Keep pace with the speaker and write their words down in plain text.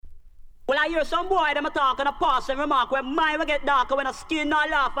I hear some boy them a talk and a pass and remark when mine will get darker when a skin not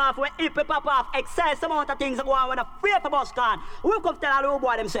laugh off, when hip pop off, excess amount of things that go on when a free for bus can. We come tell all the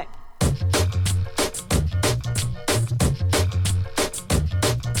boy them say.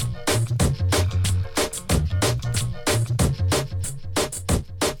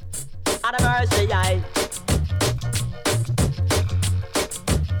 Out of mercy, aye.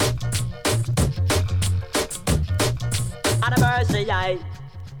 Out of mercy, aye.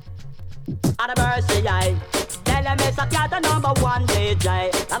 Out of mercy, aye. Tell them it's a cat the number one DJ.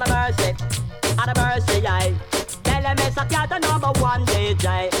 Out of mercy, out of mercy, aye. Tell them it's a cat the number one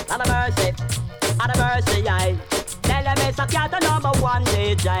DJ. Out of mercy, out of mercy, aye. Tell them it's a cat the number one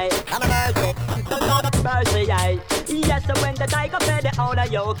DJ. Out of mercy, out of mercy, aye. Yes, so when the tiger play the owner,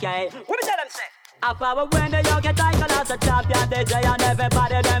 you okay? What me tell them say? I power when the young get tiger as a champion DJ and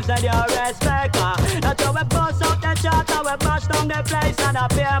everybody them say you're respect her. Now so we bust out the chart and we bash down the place and a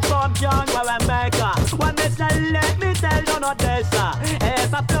beer pump junk where we make her. When me say let me tell you not this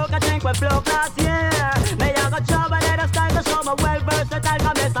if I flow I drink we flow last year. Me I got job and then style to show me well versatile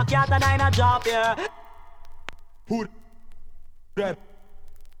come Mr. Cat and I ain't a job here. Who that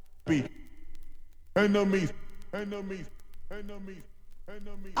be? Enemies, enemies, enemies.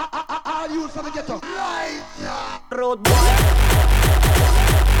 I use for the ghetto. Right. Road boy.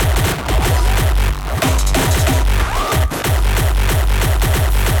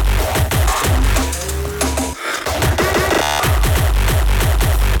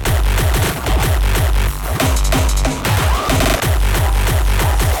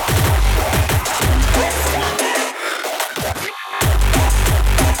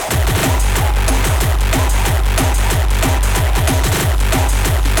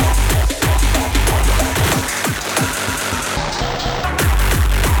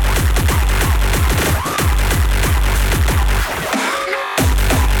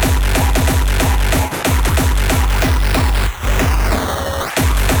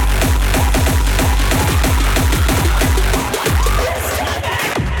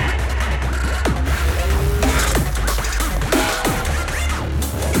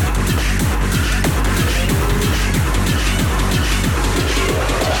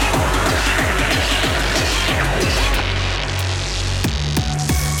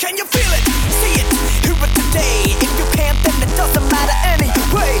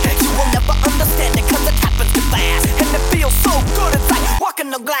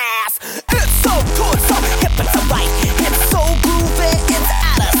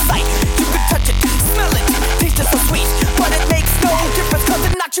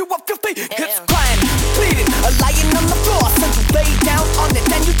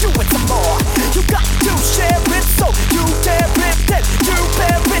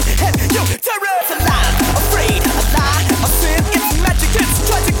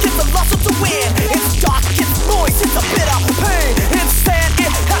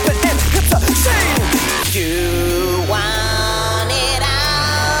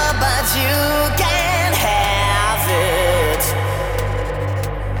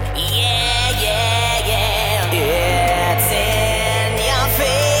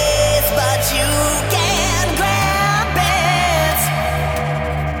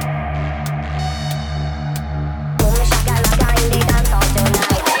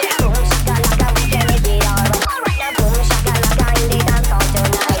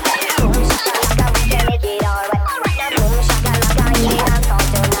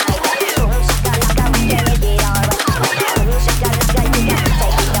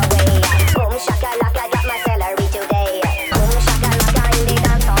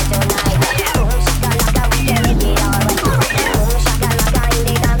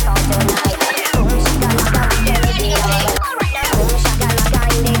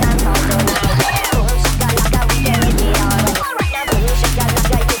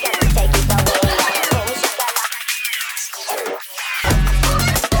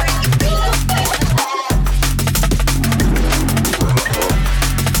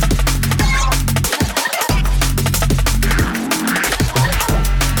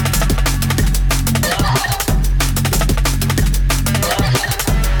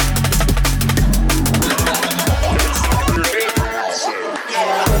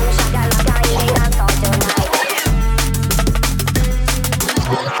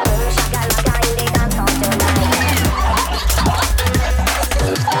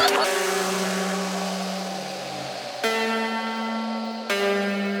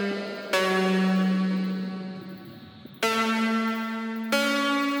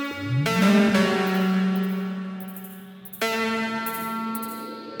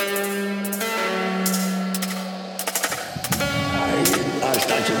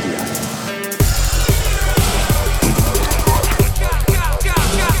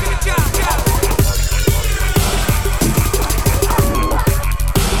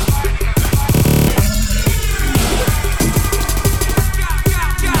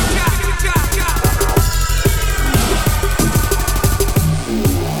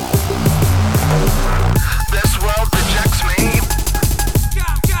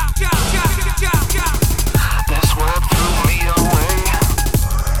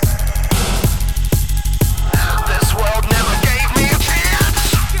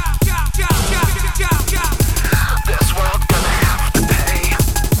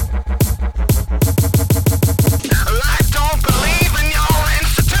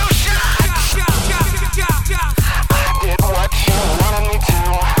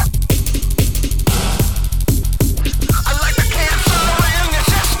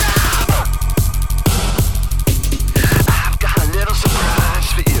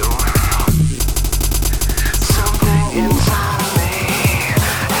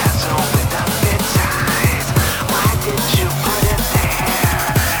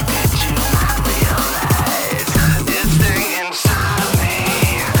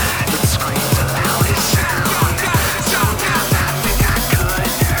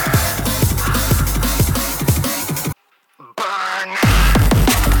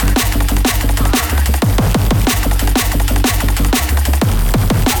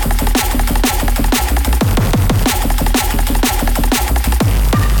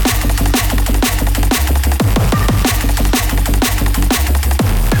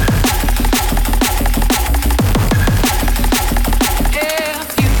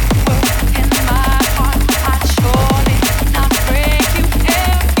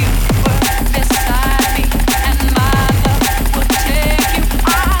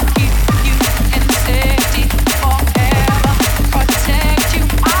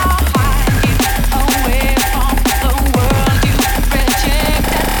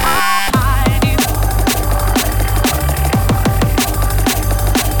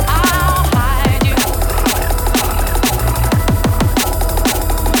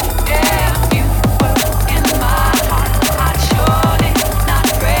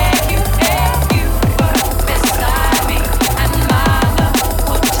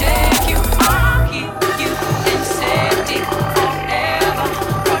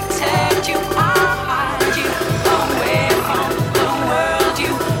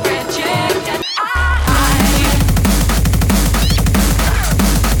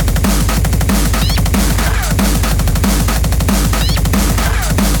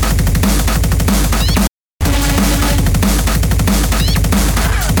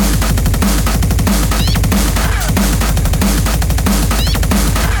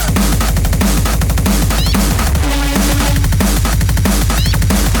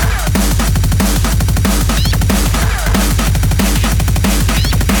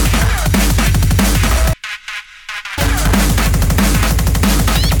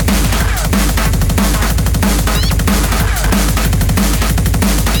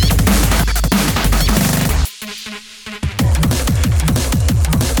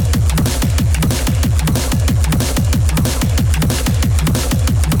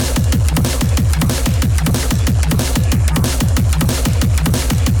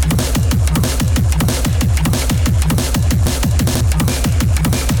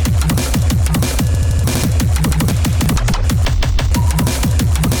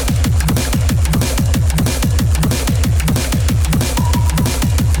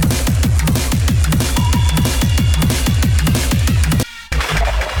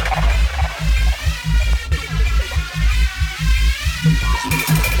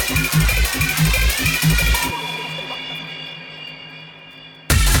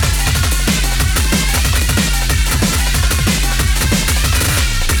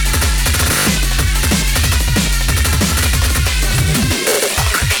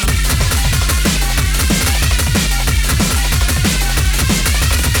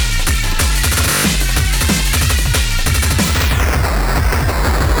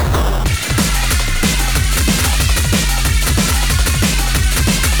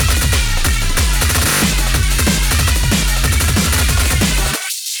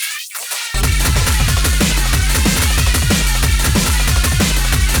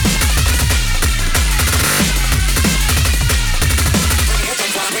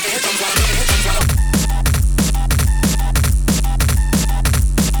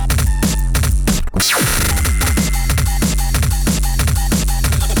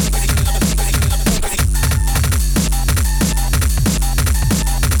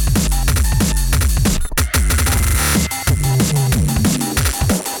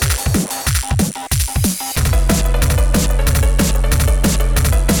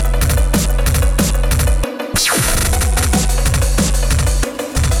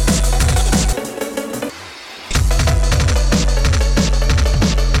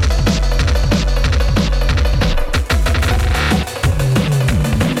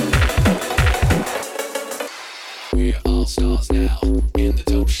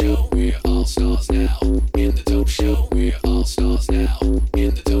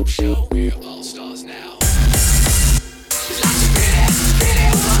 In the dope show, we're all stars now. Lots of pretty, pretty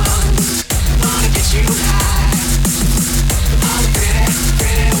ones wanna get you high. All the pretty,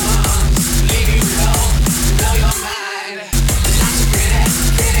 pretty ones leave you low, blow your mind. Lots of pretty,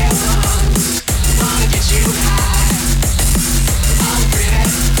 pretty ones wanna get you high. All the pretty,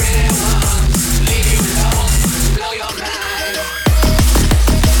 pretty ones leave you low, blow your mind.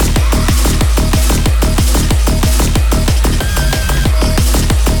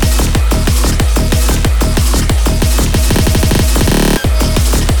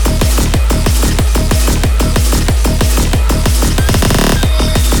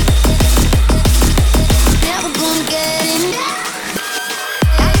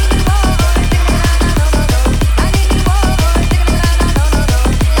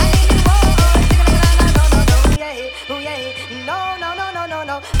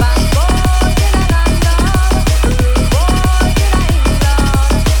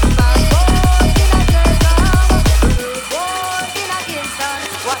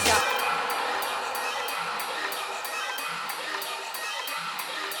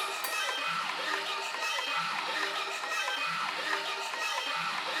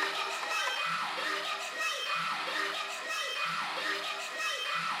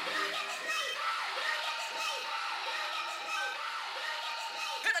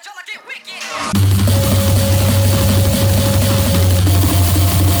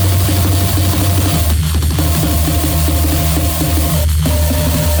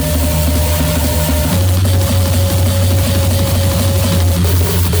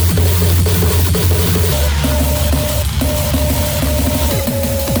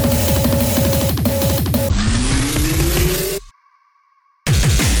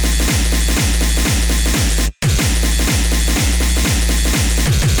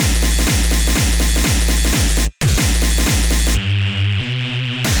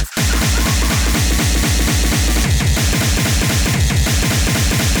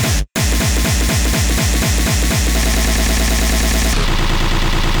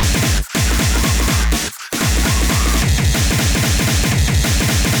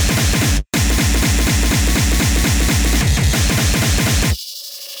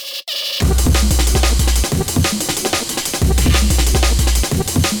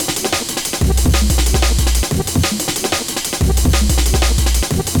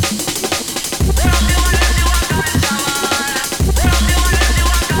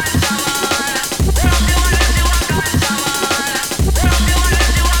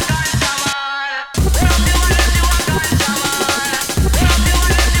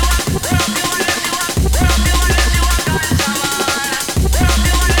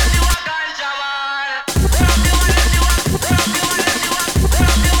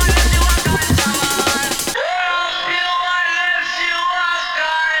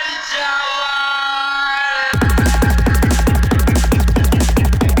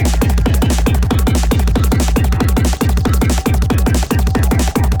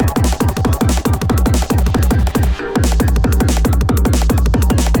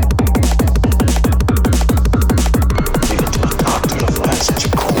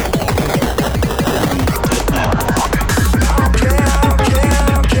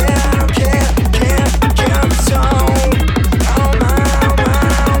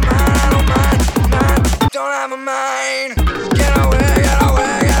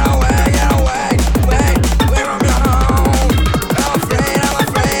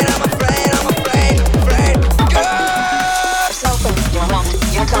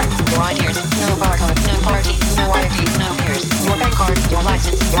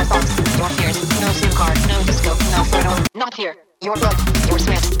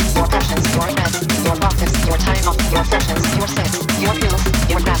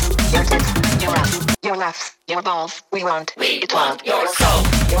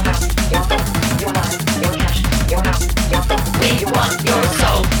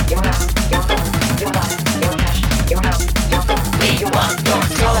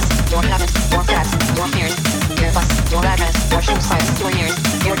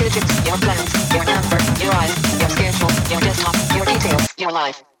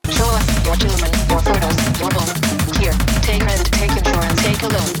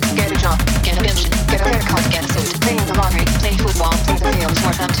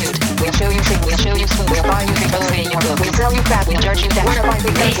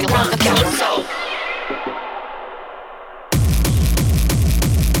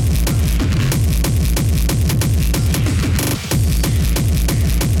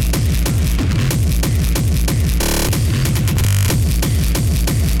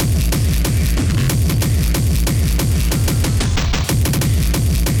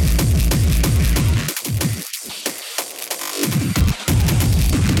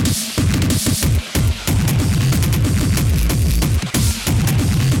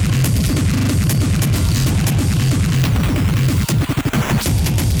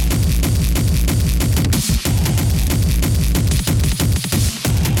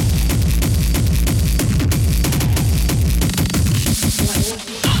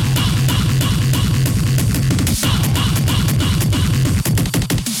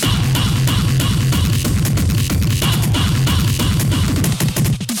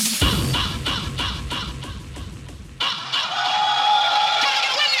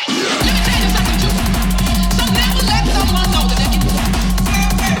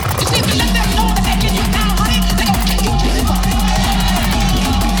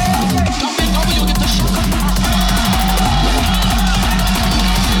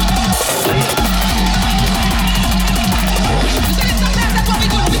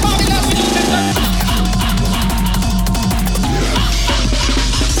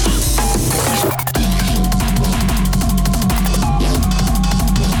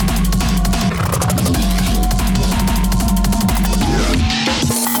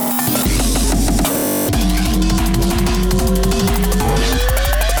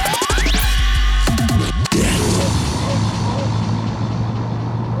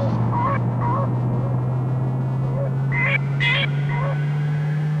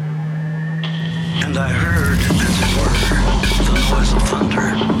 And I heard, as it were, the noise of thunder.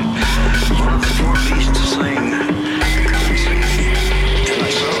 One of the four beasts saying, "Currency." And I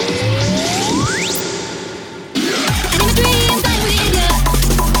saw. And in my dreams I'm with you,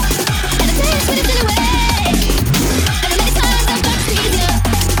 and I dance with it till away. And many times I've got to see you.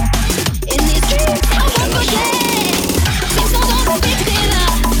 In these dreams I won't forget. Seems so long to be together.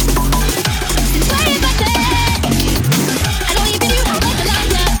 Since way back then, I know you give you all like a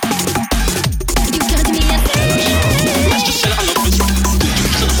longer. You turn to me and say, let's just say I love this right.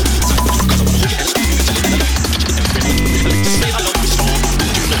 Say I love this song.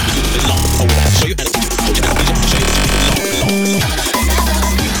 You know it's long. Show you anything. Hold your hands up. Show you long.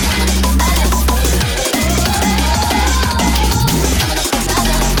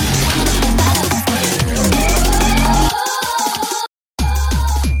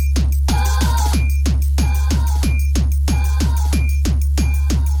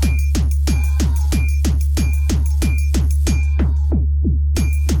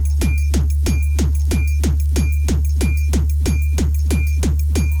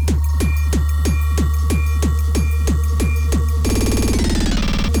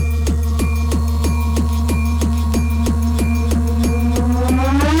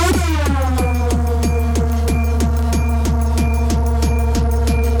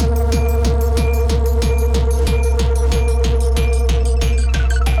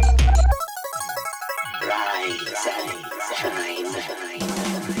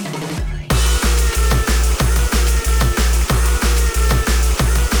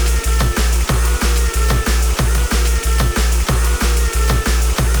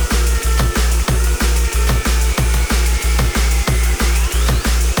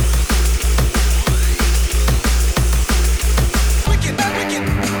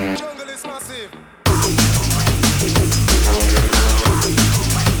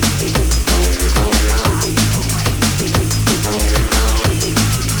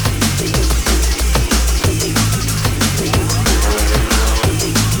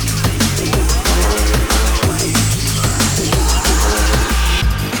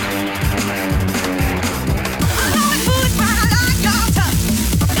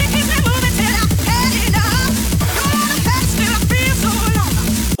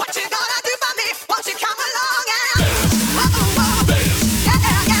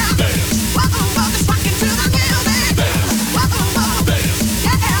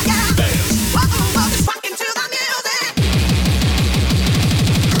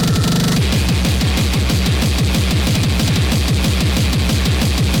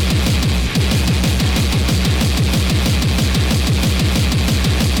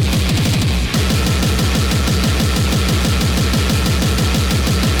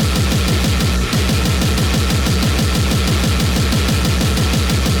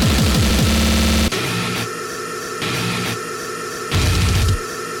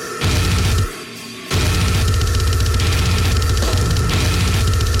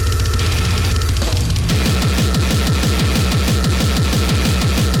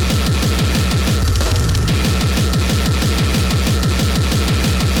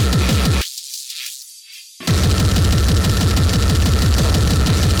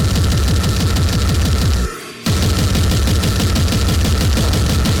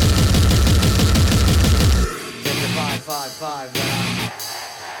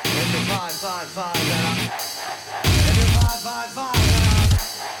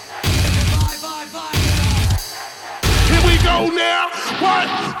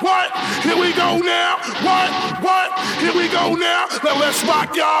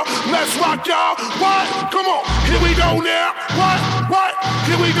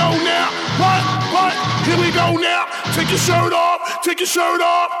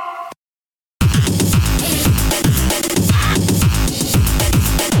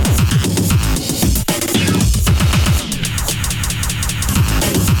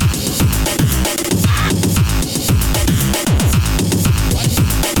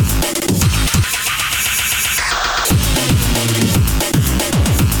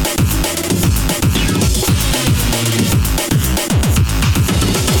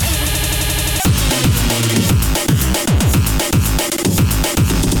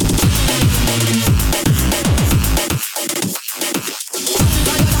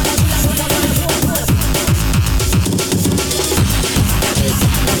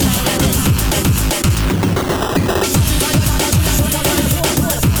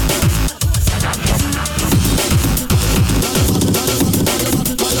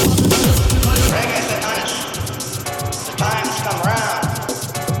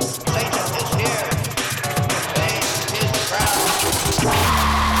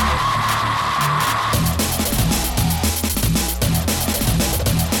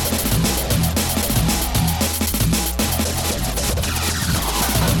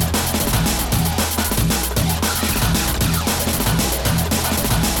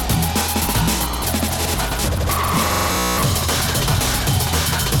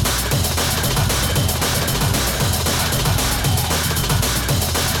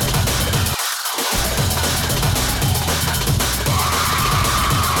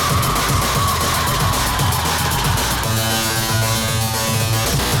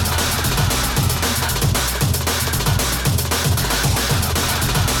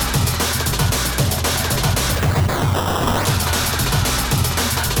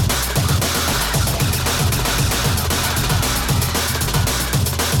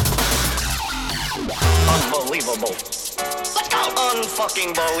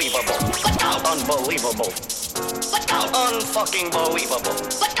 Unfucking believable. Unbelievable. Unfucking believable.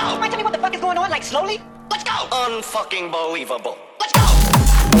 Let's go! Mind, tell me what the fuck is going on, like slowly? Let's go! Unfucking believable. Let's go!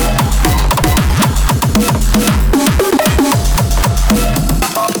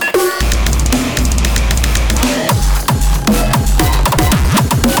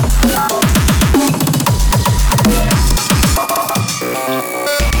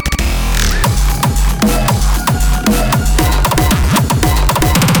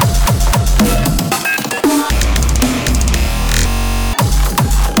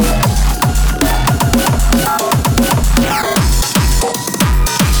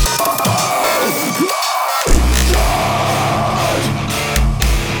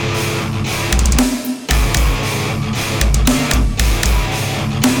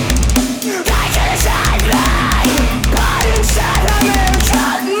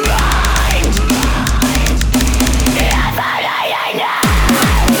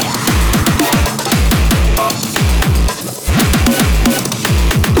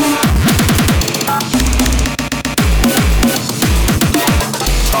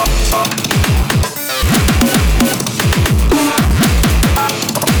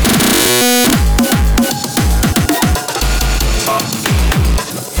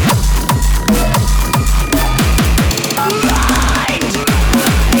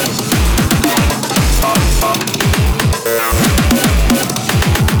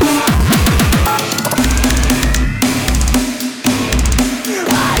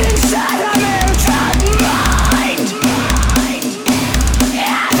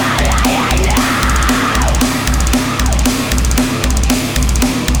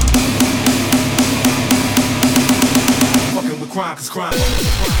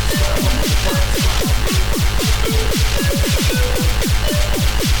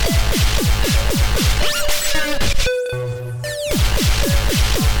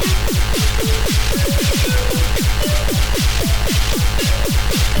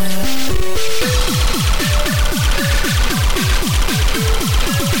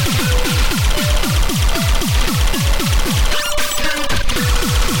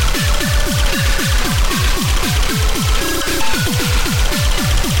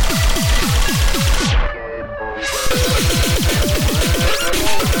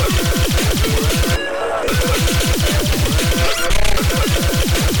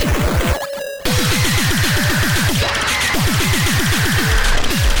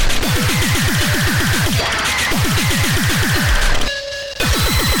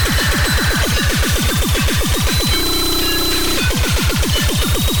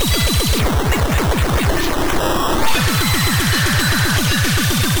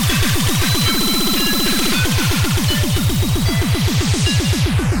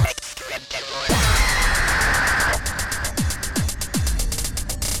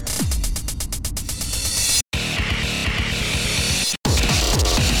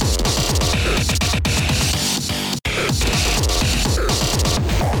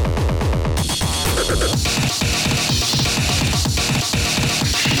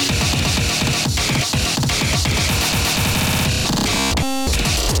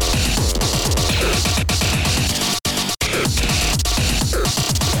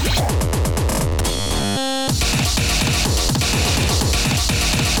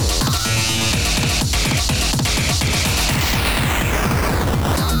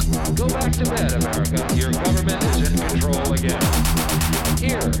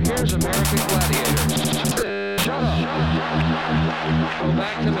 Here's American Gladiators. Shut up. Go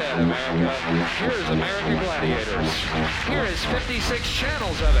back to bed, America. Here's American Gladiators. Here is 56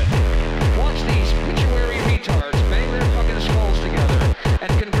 channels of it. Watch these pituitary retards bang their fucking skulls together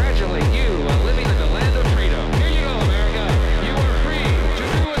and congratulate you on living in the land of freedom. Here you go, America. You are free to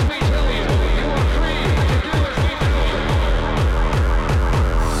do as we tell you. You are free to do as we tell you.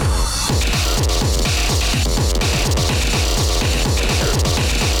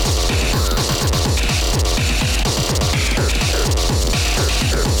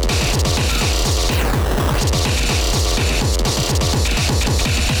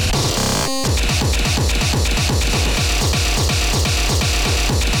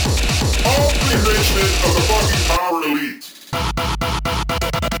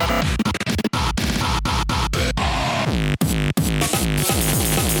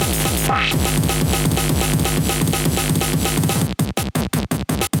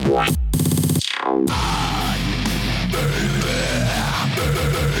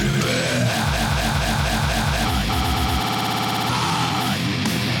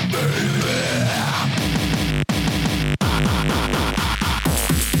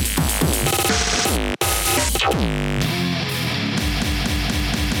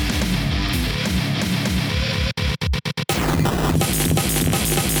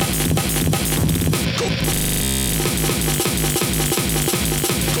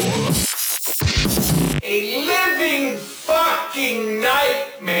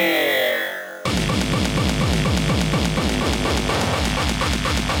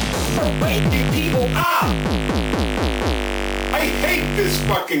 waking people up. I hate this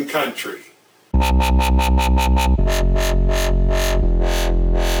fucking country.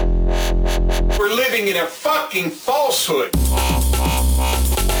 We're living in a fucking falsehood.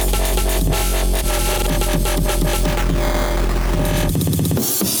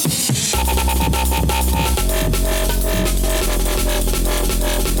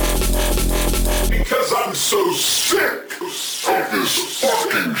 Because I'm so sick of this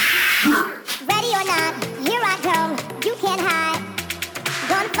fucking shit. Ready or not, here I go. You can't hide.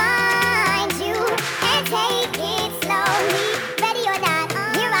 Gonna find you and take it slowly. Ready or not,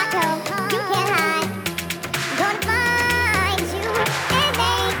 here I go. You can't hide. Gonna find you and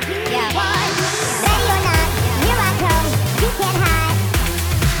make you one. Ready or not, here I go. You can't hide.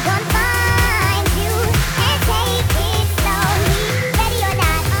 Gonna find you and take it slowly. Ready or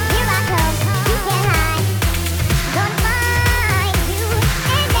not, here I go. You can't hide. Gonna find you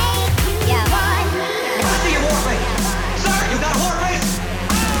and make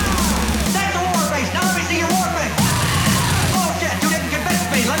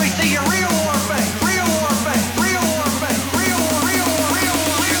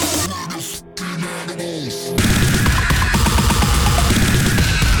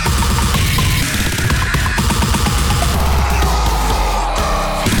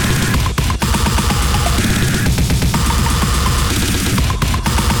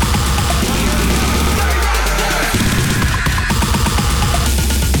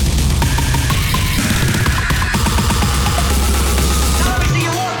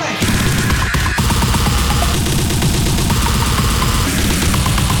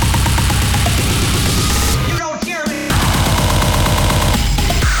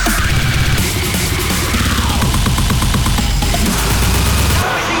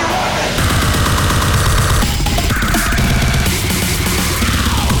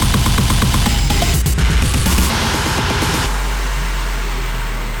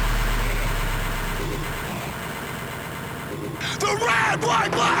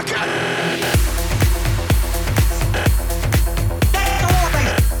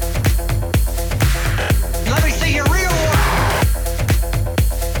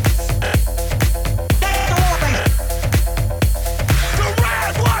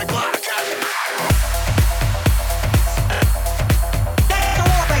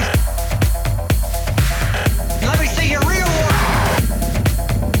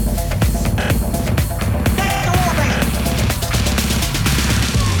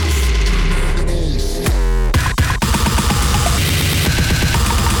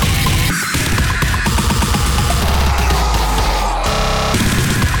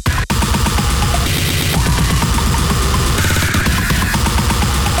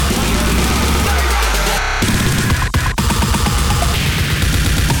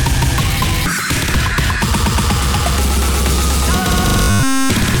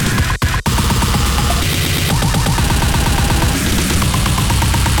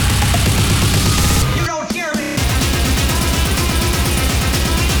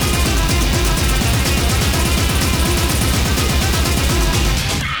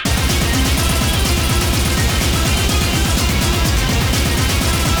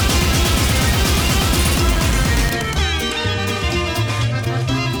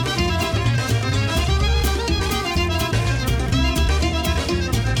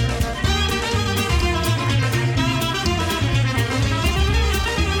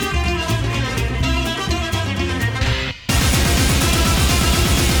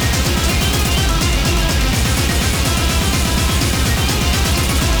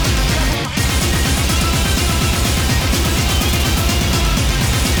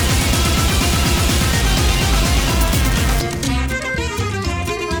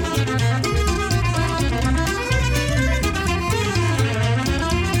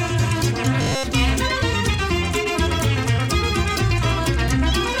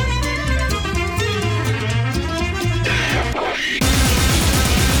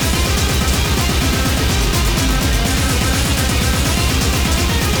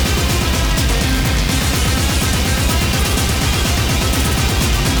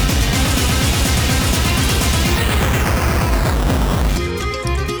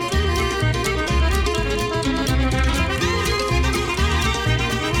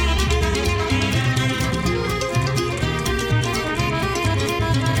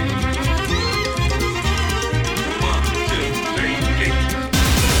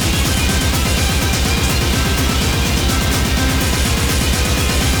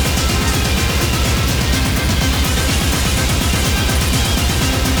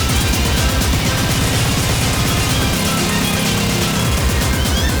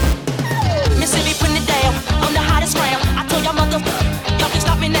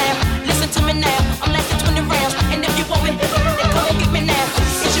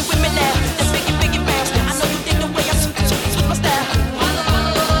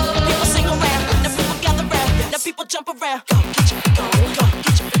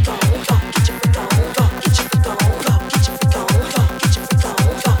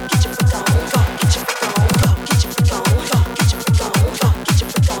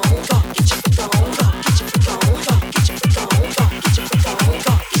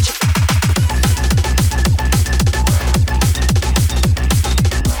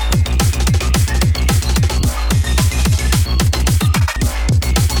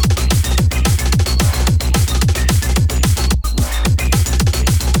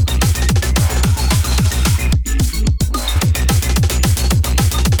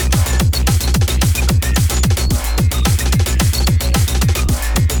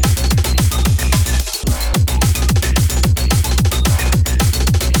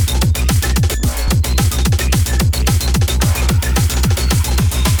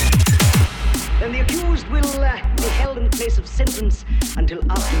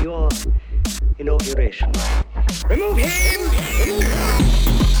until after your inauguration. Remove him! Remove him!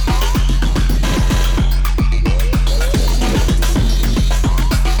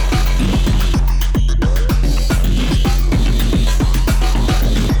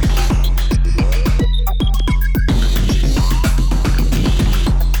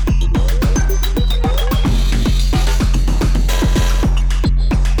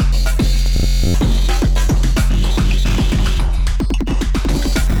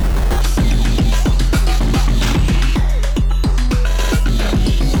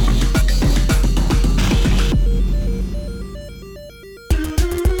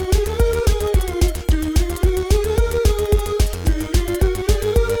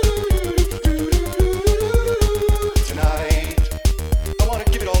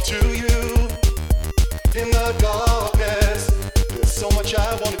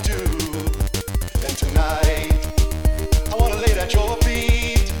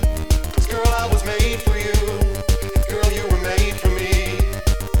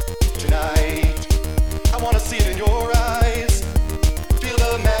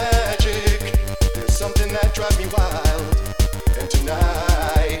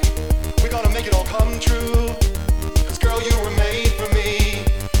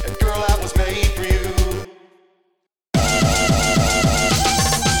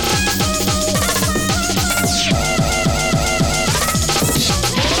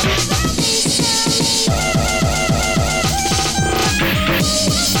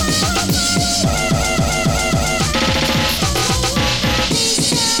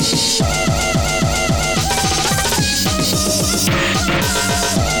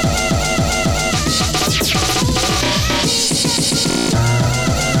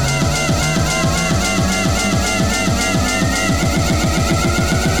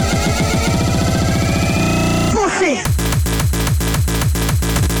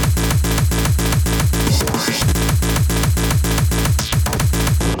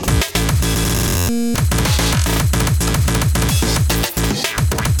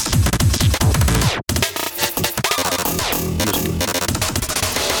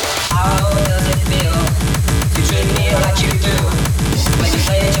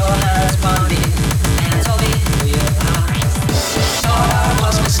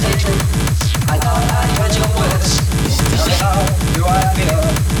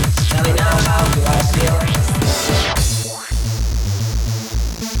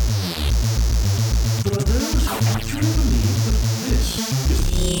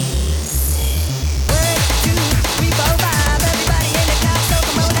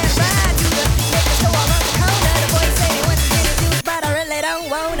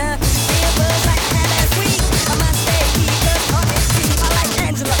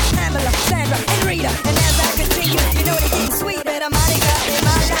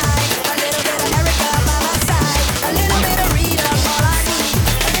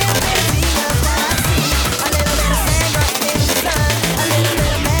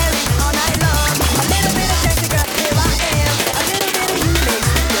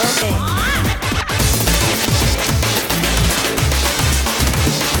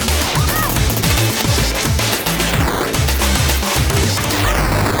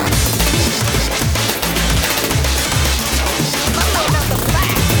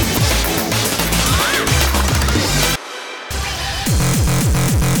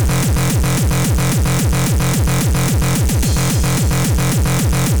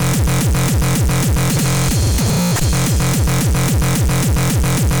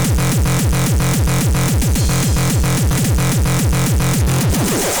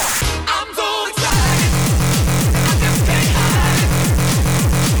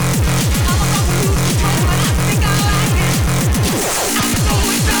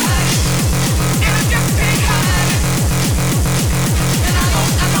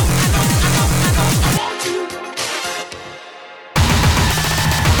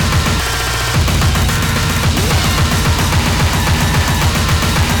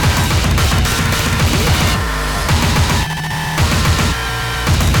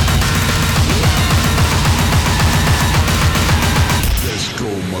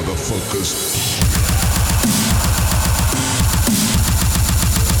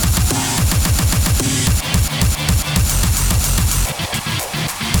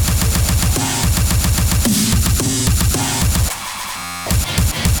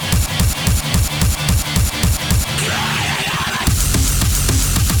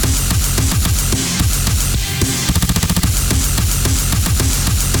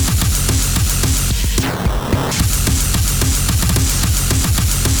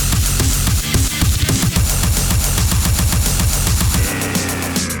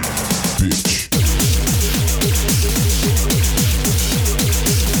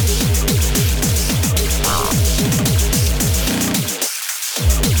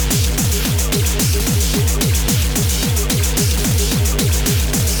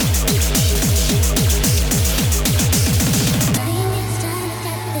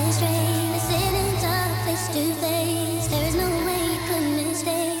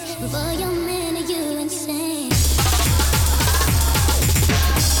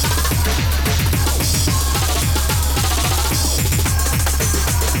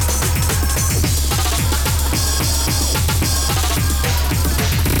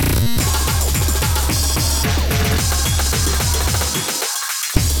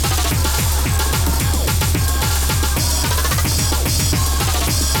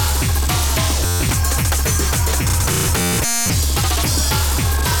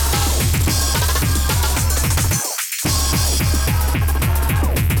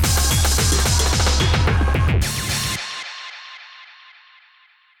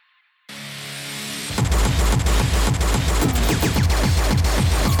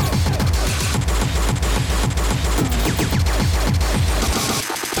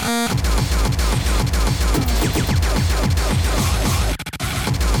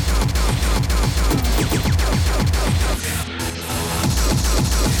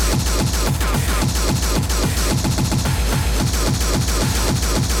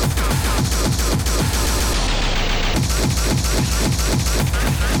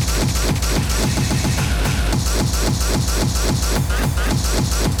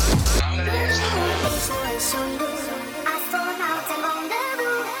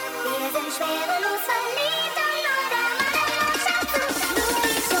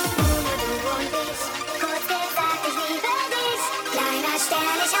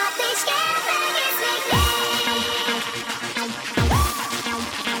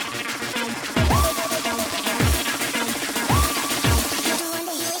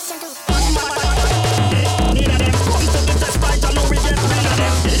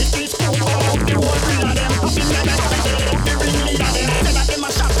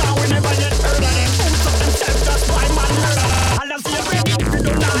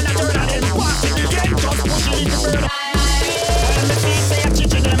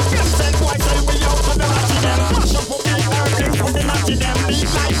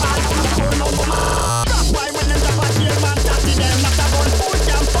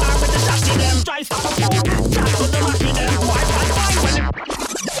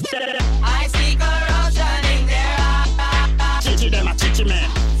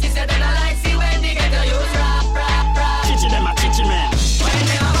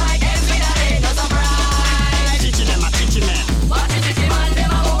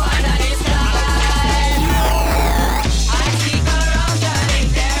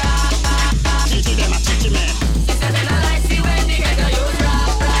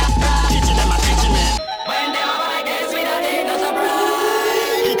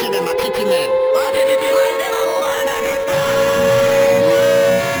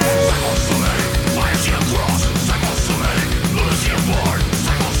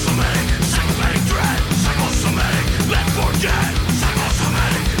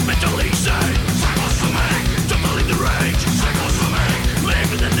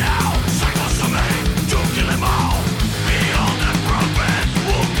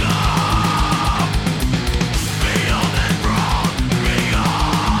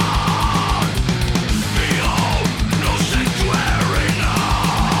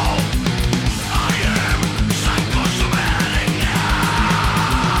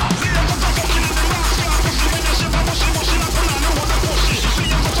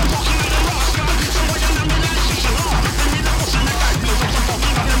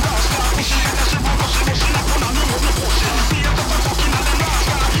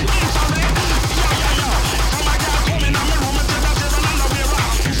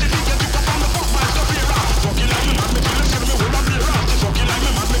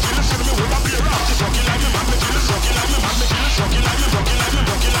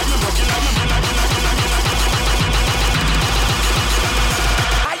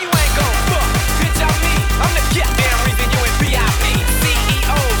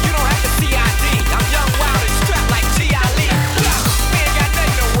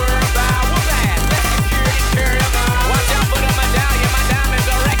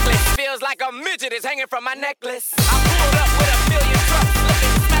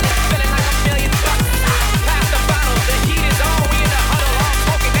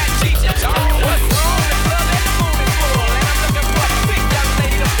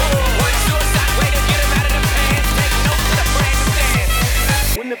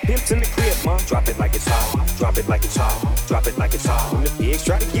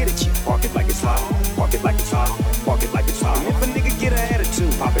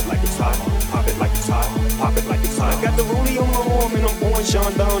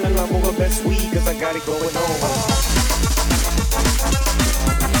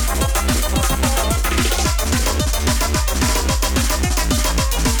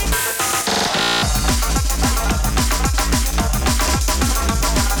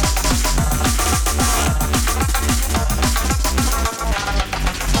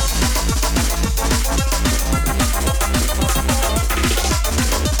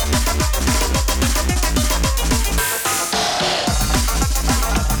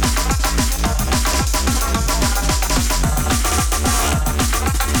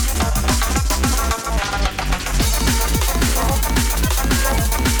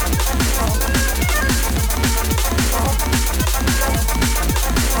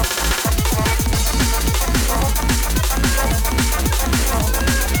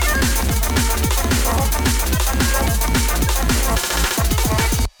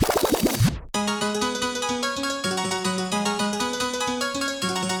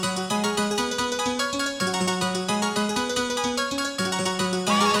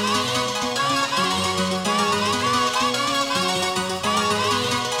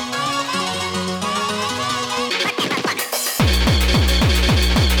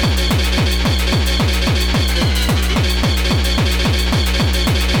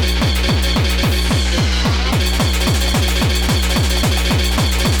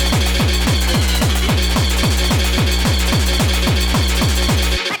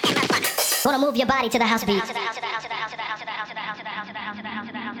 Gonna move your body to the house beat. Just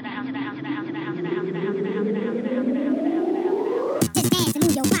dance and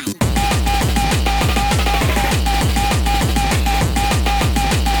move your body.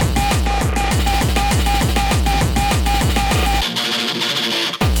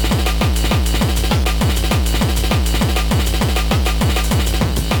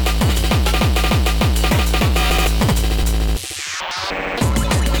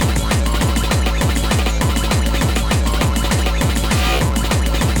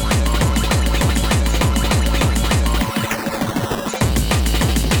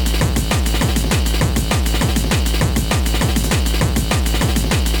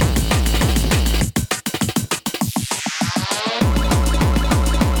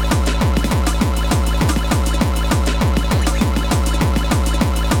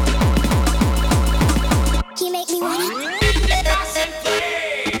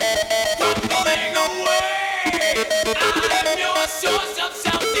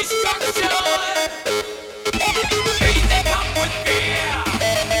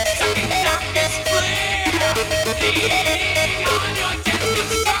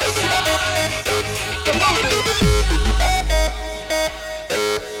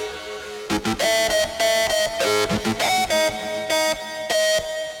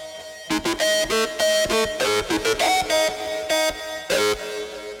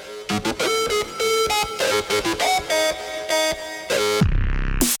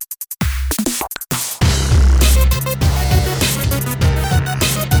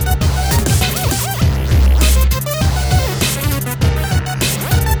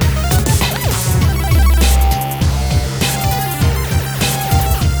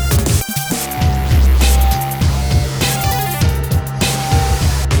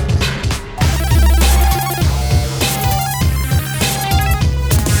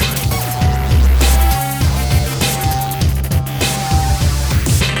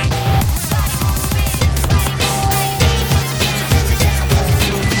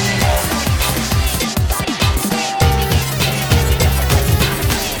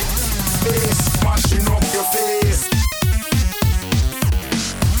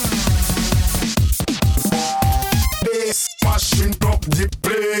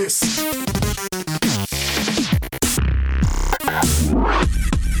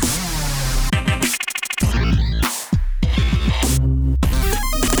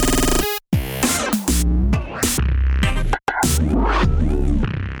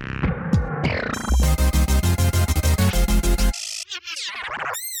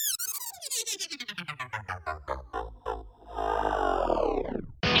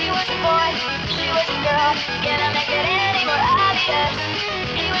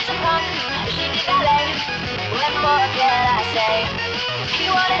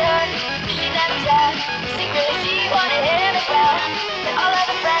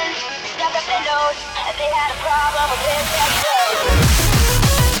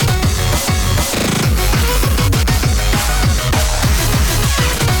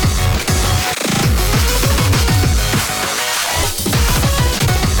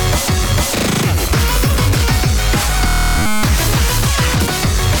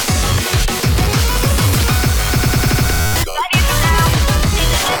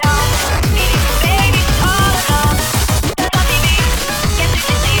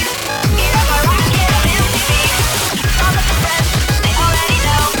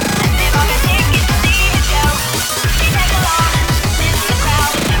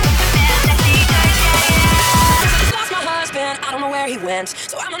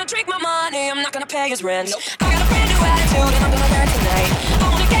 So I'm gonna drink my money, I'm not gonna pay his rent. Nope. I got a brand new attitude and I'm gonna wear it tonight. I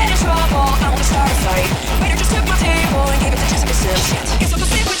wanna get in trouble, I wanna start a fight. Waiter just took my table and gave it to Jessica Sims. Guess I'll go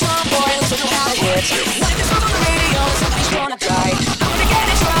sleep with Tom Boy and listen to how it hits. Like this song on the radio, somebody's gonna die. I'm gonna get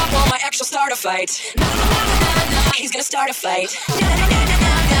in trouble, my ex will start a fight. Nah, nah, nah, nah, nah, he's gonna start a fight. Nah, nah, nah, nah,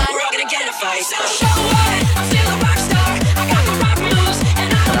 nah, nah, we're all gonna get in a fight. So what? I'm still a rock star, I got the rock moves, and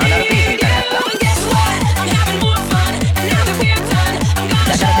I don't need you. And guess what? I'm having more fun, and now that we're done, I'm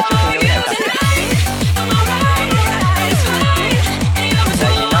gonna show you tonight. I'm alright, it's fine. Ain't no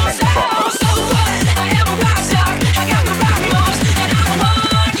rules, so what? I am a rock star, I got the rock moves, and I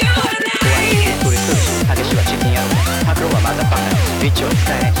want you tonight. 激しはチキン野郎白狼はまだバカウィッチを使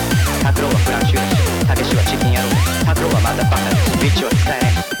えない白狼はフランシュだし激しはチキン野郎白狼はまだバカウィッチを使えな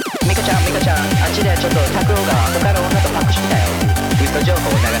いミカちゃんあっちでちょっと白狼が他の女とパックしてたよ嘘情報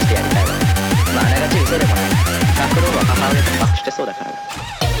を流してやりたいわまあながち嘘でもない白狼は母親とパックしてそうだから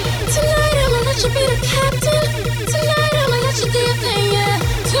Tonight I'ma let you be the captain. Tonight I'ma let you do your thing, yeah.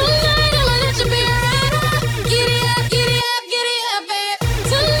 Tonight I'ma let you be a rider. Giddy up, babe.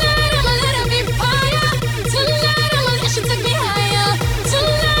 Tonight I'ma let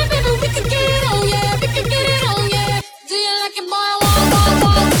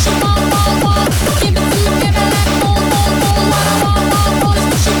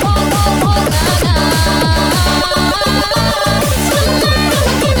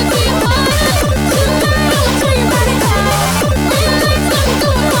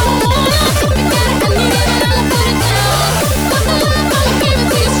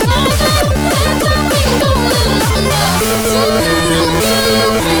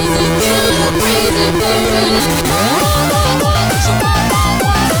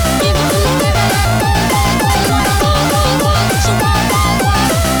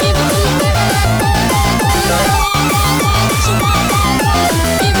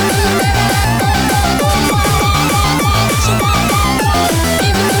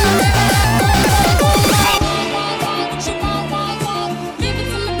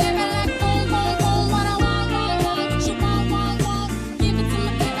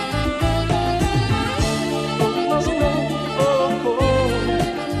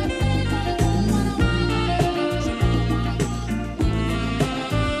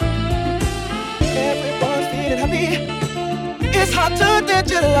It's hard to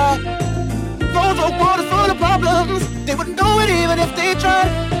digitalize. Those are waters full of problems. They wouldn't know it even if they tried.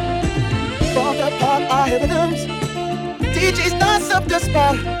 Falling apart our evidence. DJ's not up the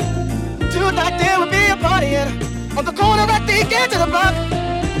spot. Tonight there will be a party on the corner at the edge of the block.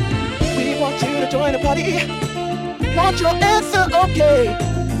 We want you to join the party. Want your answer, okay?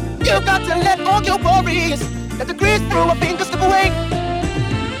 You got to let all your worries let the grease through a finger slip away.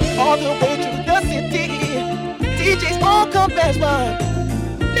 All the way to the city, DJs all come as one.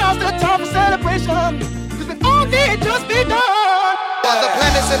 Now's the time for celebration, 'cause we've only just begun. All the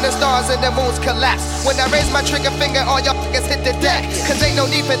planets and the stars and the moons collapse. When I raise my trigger finger, all y'all f***ers hit the deck. 'Cause ain't no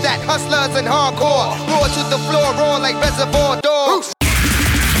need for that. Hustlers and hardcore roar to the floor, roar like reservoir dogs.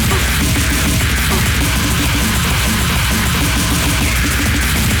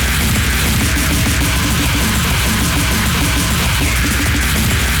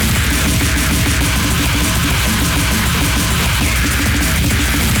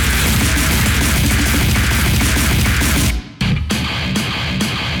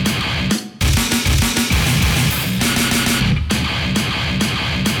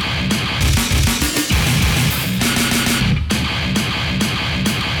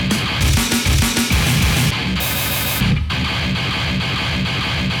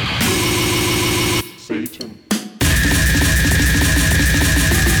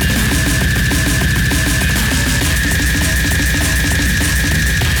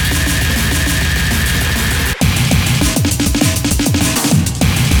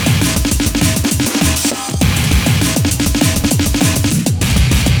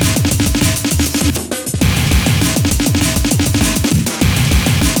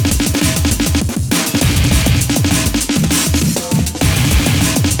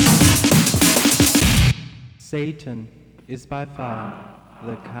 Satan is by far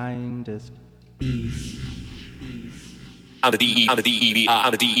the kindest beast. I'm the D.E. I'm the D.E.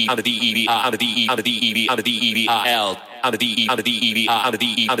 I'm the D.E. I'm the D.E. I'm the D.E. I'm the D.E. I'm the D.E. I'm the D.E. I'm the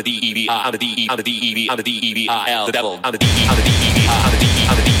D.E. I'm the D.E. I'm the D.E. I'm the D.E. I'm the D.E. I'm the D.E. the devil. I'm the D.E. I'm the D.E. I'm the D.E.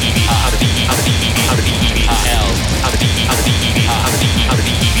 I'm the D.E. I'm the D.E. I'm the D.E. I'm the D.E. I'm the D.E. I'm the D.E.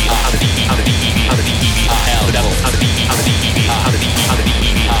 I'm the D.E. I'm the D.E. I'm the D.E. I'm the D.E. I'm the D.E. the devil. I'm the D.E. I'm the D.E. I'm the D.E. I'm the D.E.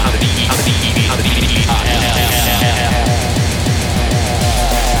 I'm the D.E. I'm the D.E. I'm the D.E.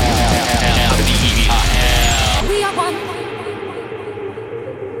 We are one.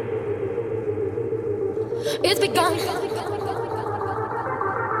 It's begun.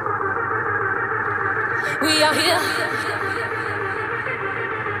 We are here.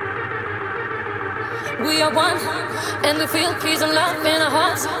 We are one, and we feel peace and love in our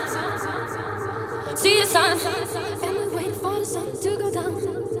hearts. See the sun, and we wait for the sun to go down.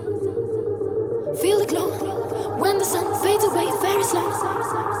 Feel the glow when the sun fades away very slow.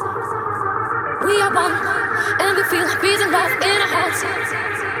 We are one, and we feel peace and love in our hearts.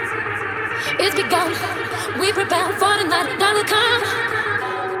 It's begun. We prepare for the night that will come.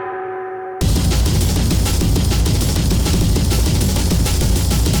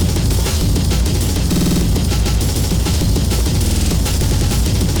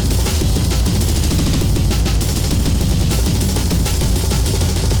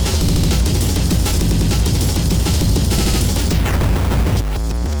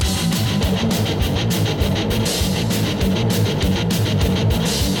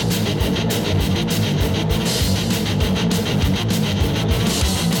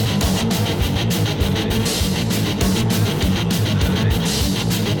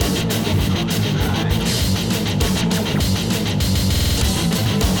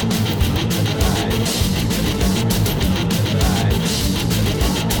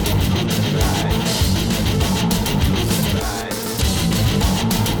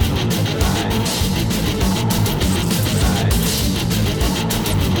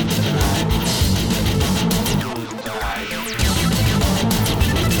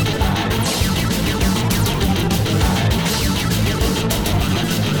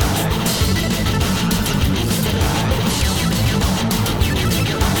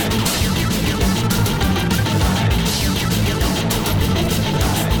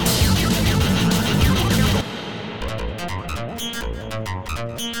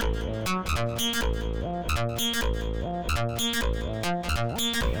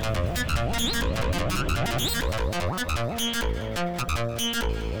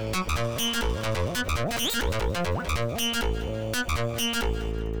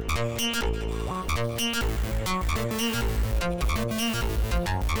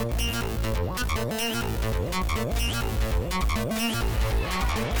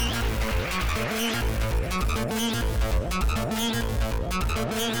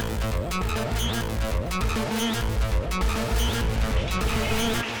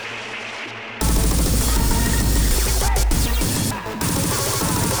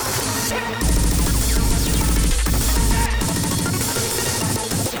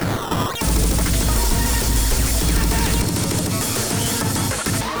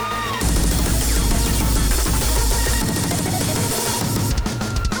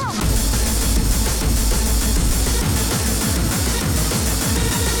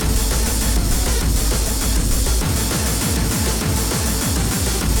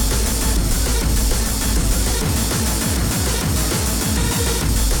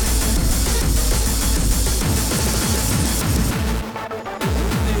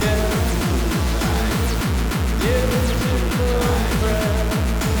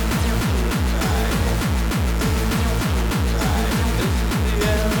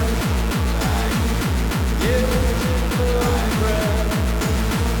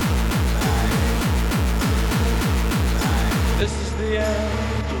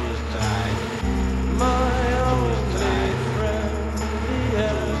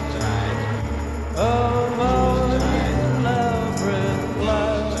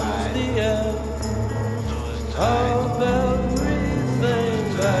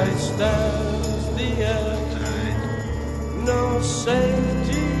 Say